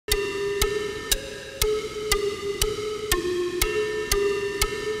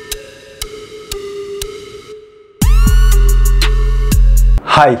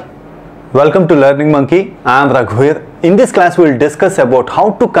Hi, welcome to Learning Monkey. I am Raghuir. In this class, we will discuss about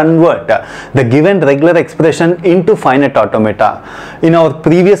how to convert the given regular expression into finite automata. In our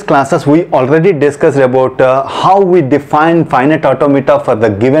previous classes, we already discussed about how we define finite automata for the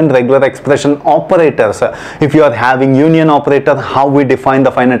given regular expression operators. If you are having union operator, how we define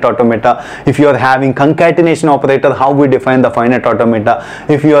the finite automata. If you are having concatenation operator, how we define the finite automata.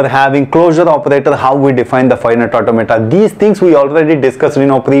 If you are having closure operator, how we define the finite automata. These things we already discussed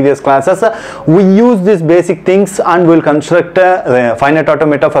in our previous classes. We use these basic things and will construct a finite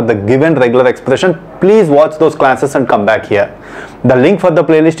automata for the given regular expression. Please watch those classes and come back here. The link for the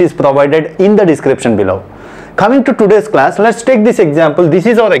playlist is provided in the description below. Coming to today's class, let's take this example. This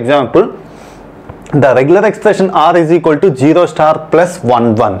is our example. The regular expression r is equal to 0 star plus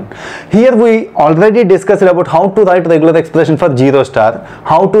 1 1. Here we already discussed about how to write regular expression for 0 star,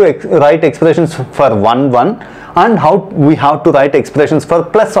 how to write expressions for 1 1, and how we have to write expressions for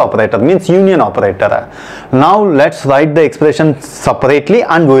plus operator, means union operator. Now let's write the expression separately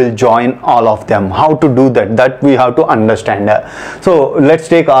and we will join all of them. How to do that we have to understand. So let's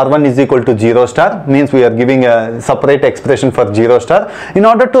take r1 is equal to 0 star, means we are giving a separate expression for 0 star. In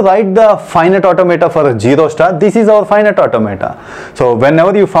order to write the finite automata for 0 star, this is our finite automata. So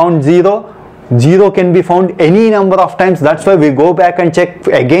whenever you found 0 can be found any number of times. That's why we go back and check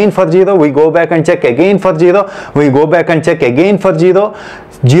again for 0, we go back and check again for 0, we go back and check again for 0.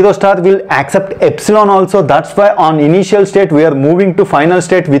 0 star will accept epsilon also. That's why on initial state we are moving to final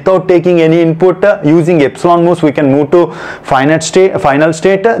state without taking any input. Using epsilon moves we can move to final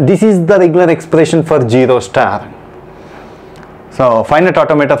state. This is the regular expression for 0 star. So finite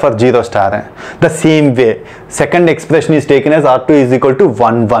automata for 0 star. The same way, second expression is taken as r2 is equal to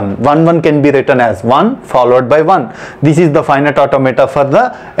 1 1. 1 1 can be written as 1 followed by 1. This is the finite automata for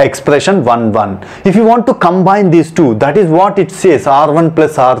the expression 1 1. If you want to combine these two, that is what it says, r1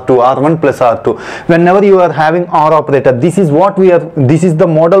 plus r2, r1 plus r2. Whenever you are having r operator, this is the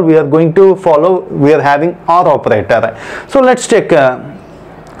model we are going to follow. We are having r operator. So let's take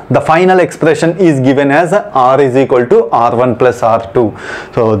the final expression is given as r is equal to r1 plus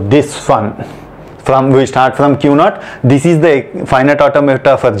r2. So this one, we start from q0. This is the finite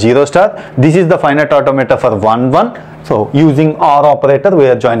automata for 0 star. This is the finite automata for 1 1. So using r operator, we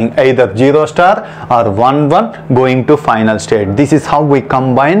are joining either 0 star or 1 1 going to final state. This is how we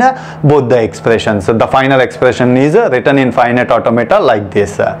combine both the expressions. So the final expression is written in finite automata like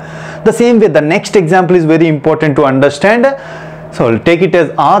this. The same way, the next example is very important to understand. So we'll take it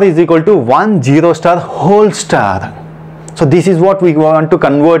as r is equal to 1 0 star whole star. So this is what we want to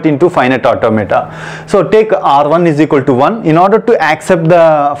convert into finite automata. So take r1 is equal to 1. In order to accept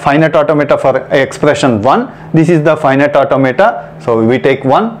the finite automata for expression 1, this is the finite automata. So we take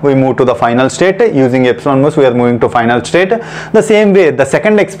 1, we move to the final state. Using epsilon moves, we are moving to final state. The same way, the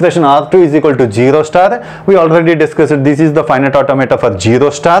second expression r2 is equal to 0 star. We already discussed it. This is the finite automata for 0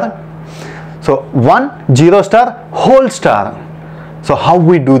 star. So 1 0 star whole star. So how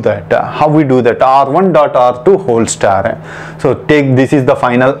we do that? R1 dot R2 whole star. So take, this is the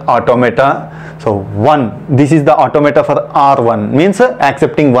final automata. So 1, this is the automata for R1, means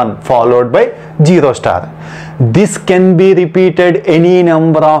accepting 1 followed by 0 star. This can be repeated any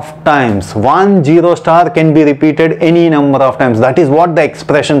number of times. 1 0 star can be repeated any number of times. That is what the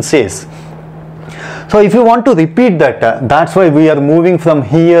expression says. So if you want to repeat that, that's why we are moving from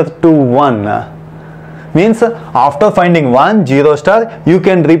here to 1. Means after finding 1 0 star, you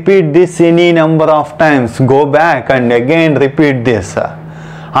can repeat this any number of times. Go back and again repeat this.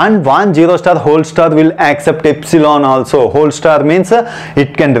 And 1 0 star whole star will accept epsilon also. Whole star means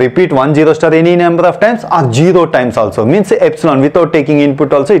it can repeat 1 0 star any number of times or 0 times also. Means epsilon without taking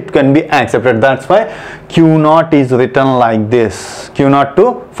input also it can be accepted. That's why q0 is written like this. q0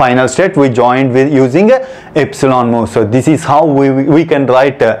 to final state we joined with using epsilon move. So this is how we can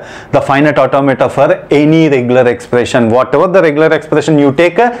write the finite automata for any regular expression. Whatever the regular expression you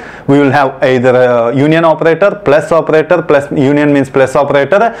take, we will have either a union operator, plus union means plus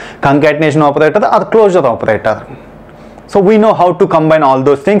operator, concatenation operator or closure operator. So we know how to combine all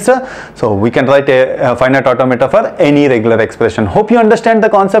those things. So we can write a finite automata for any regular expression. Hope you understand the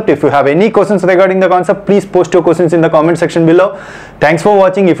concept. If you have any questions regarding the concept, please post your questions in the comment section below. Thanks for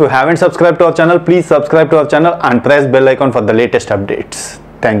watching. If you haven't subscribed to our channel, please subscribe to our channel and press bell icon for the latest updates.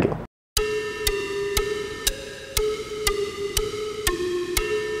 Thank you.